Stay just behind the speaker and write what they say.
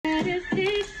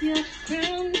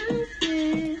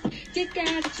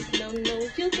don't know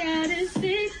you got it.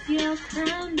 Fix your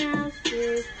crown now,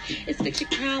 sis. It's Fix Your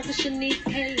Crown with Shanice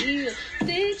K. Hill.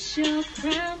 Fix your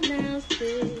crown now,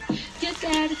 sis. You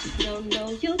got it, just don't know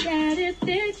you got it.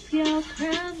 Fix your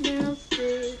crown now,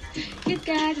 sis. You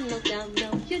got it, no doubt,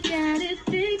 no, you got it.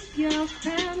 Fix your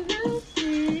crown now,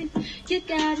 sis. You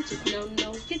got it, just don't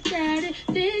know you got it.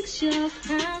 Fix your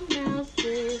crown now,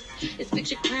 sis. It's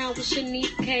Fix Your Crown with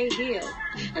Shanice K. Hill.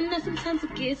 I know sometimes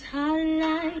it gets hard in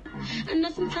life. I know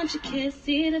sometimes you can't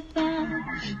see the fire,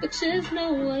 but just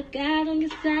know what God on your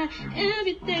side.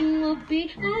 Everything will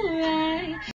be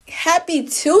alright. Happy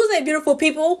Tuesday, beautiful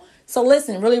people. So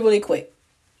listen, really, really quick.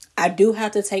 I do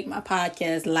have to take my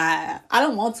podcast live. I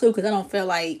don't want to because I don't feel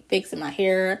like fixing my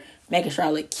hair, making sure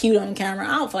I look cute on camera.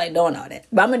 I don't feel like doing all that.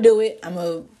 But I'm going to do it. I'm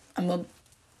going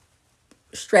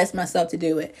to stress myself to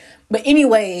do it. But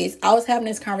anyways, I was having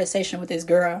this conversation with this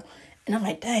girl. And I'm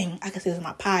like, dang, I can see this in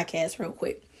my podcast real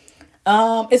quick.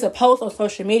 It's a post on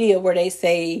social media where they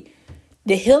say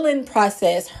the healing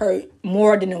process hurt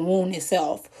more than the wound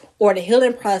itself. Or the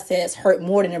healing process hurt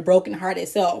more than the broken heart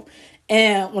itself.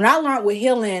 And when I learned what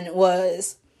healing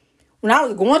was, when I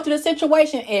was going through the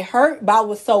situation, it hurt, but I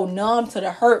was so numb to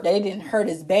the hurt that it didn't hurt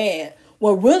as bad.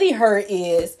 What really hurt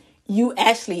is you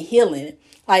actually healing.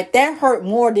 Like that hurt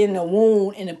more than the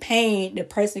wound and the pain the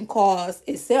person caused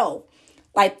itself.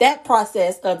 Like that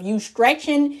process of you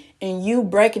stretching and you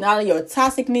breaking out of your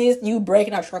toxicness, you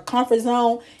breaking out your comfort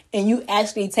zone, and you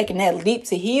actually taking that leap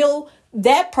to heal,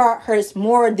 that part hurts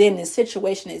more than the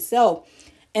situation itself.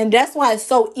 And that's why it's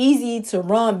so easy to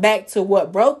run back to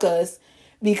what broke us,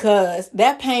 because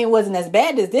that pain wasn't as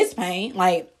bad as this pain.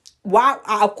 Like, why?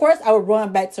 Of course, I would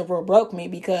run back to what broke me,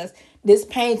 because this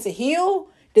pain to heal,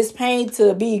 this pain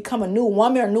to become a new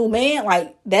woman or new man,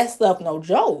 like that stuff, no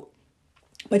joke.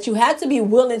 But you have to be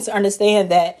willing to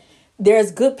understand that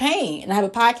there's good pain. And I have a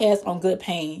podcast on good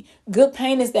pain. Good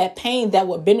pain is that pain that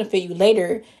will benefit you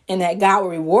later and that God will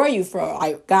reward you for.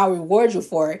 Like God will reward you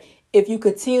for it if you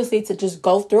continuously to just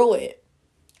go through it.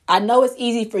 I know it's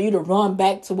easy for you to run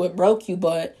back to what broke you,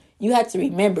 but you have to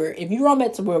remember, if you run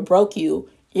back to what broke you,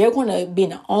 you're going to be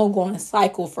in an ongoing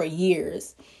cycle for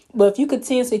years. But if you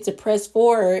continuously to press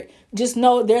forward, just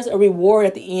know there's a reward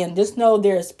at the end. Just know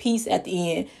there's peace at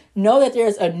the end. Know that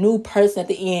there's a new person at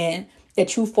the end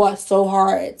that you fought so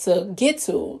hard to get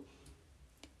to.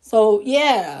 So,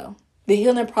 yeah, the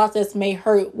healing process may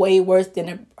hurt way worse than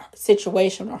a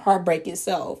situation or heartbreak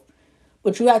itself.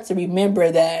 But you have to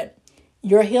remember that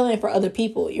you're healing for other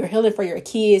people. You're healing for your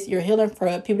kids. You're healing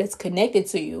for people that's connected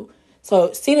to you.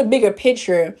 So see the bigger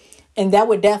picture, and that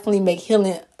would definitely make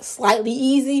healing slightly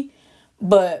easy.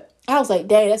 But I was like,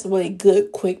 dang, that's a really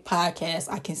good, quick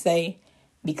podcast, I can say,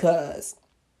 because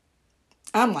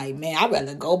I'm like, man, I'd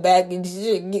rather go back and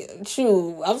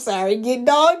I'm sorry, get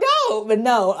dogged out. But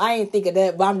no, I ain't think of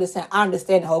that. But I'm just saying, I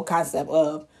understand the whole concept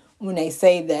of when they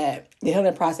say that the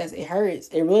healing process, it hurts.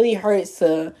 It really hurts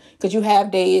because you have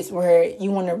days where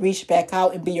you want to reach back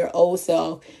out and be your old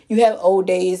self. You have old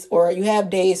days, or you have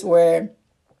days where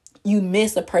you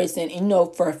miss a person and you know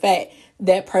for a fact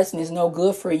that person is no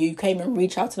good for you. You can't even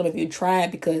reach out to them if you try,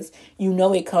 because you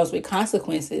know it comes with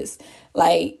consequences.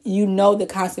 Like, you know the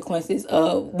consequences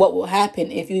of what will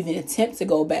happen if you even attempt to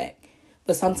go back.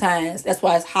 But sometimes that's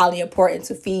why it's highly important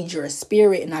to feed your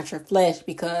spirit and not your flesh,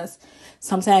 because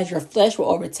sometimes your flesh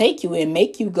will overtake you and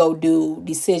make you go do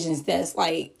decisions that's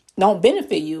like don't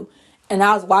benefit you. And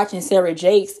I was watching Sarah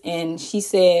Jakes, and she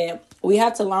said, we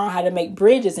have to learn how to make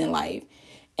bridges in life.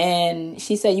 And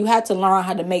she said, you have to learn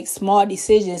how to make small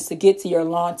decisions to get to your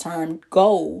long-term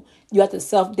goal. You have to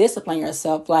self-discipline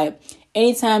yourself. Like,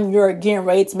 anytime you're getting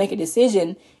ready to make a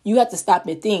decision, you have to stop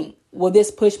and think, will this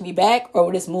push me back or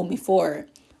will this move me forward?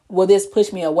 Will this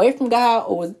push me away from God,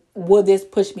 or will this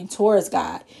push me towards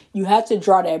God? You have to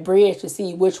draw that bridge to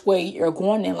see which way you're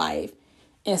going in life.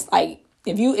 And it's like,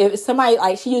 if somebody,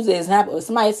 like she used an example, if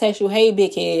somebody texts you, hey,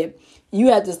 big head,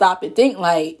 you have to stop and think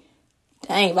like,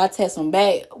 dang, if I text them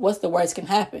back, what's the worst can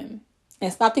happen?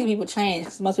 And stop thinking people change,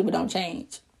 because most people don't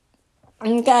change.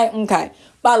 Okay.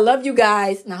 But I love you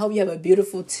guys, and I hope you have a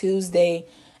beautiful Tuesday.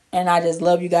 And I just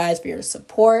love you guys for your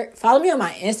support. Follow me on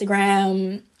my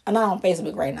Instagram. I'm not on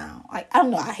Facebook right now. I don't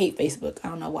know. I hate Facebook. I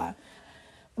don't know why.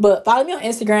 But follow me on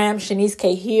Instagram, Shanice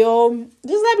K. Hill.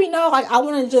 Just let me know. Like, I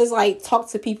want to just like talk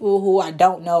to people who I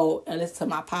don't know and listen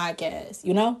to my podcast,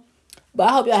 you know? But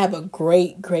I hope y'all have a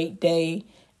great, great day.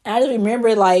 And I just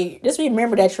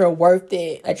remember that you're worth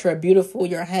it, that you're beautiful,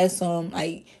 you're handsome.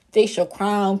 Like, fix your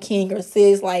crown, king or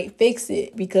sis. Like, fix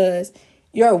it, because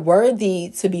you're worthy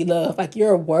to be loved. Like,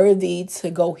 you're worthy to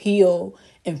go heal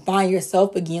and find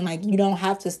yourself again. Like, you don't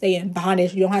have to stay in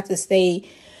bondage. You don't have to stay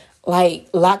like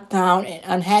locked down and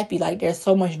unhappy. Like there's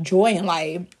so much joy in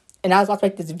life. And I was watching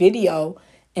like this video,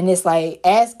 and it's like,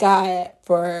 ask God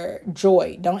for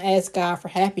joy. Don't ask God for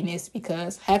happiness,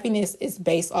 because happiness is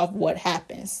based off what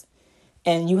happens.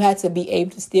 And you have to be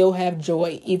able to still have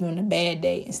joy even on a bad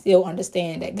day, and still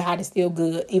understand that God is still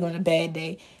good even on a bad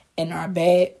day. And our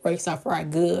bad works out for our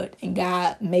good. And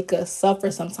God make us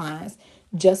suffer sometimes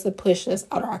just to push us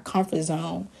out of our comfort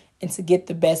zone and to get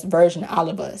the best version out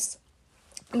of us.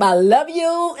 But I love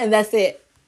you, and that's it.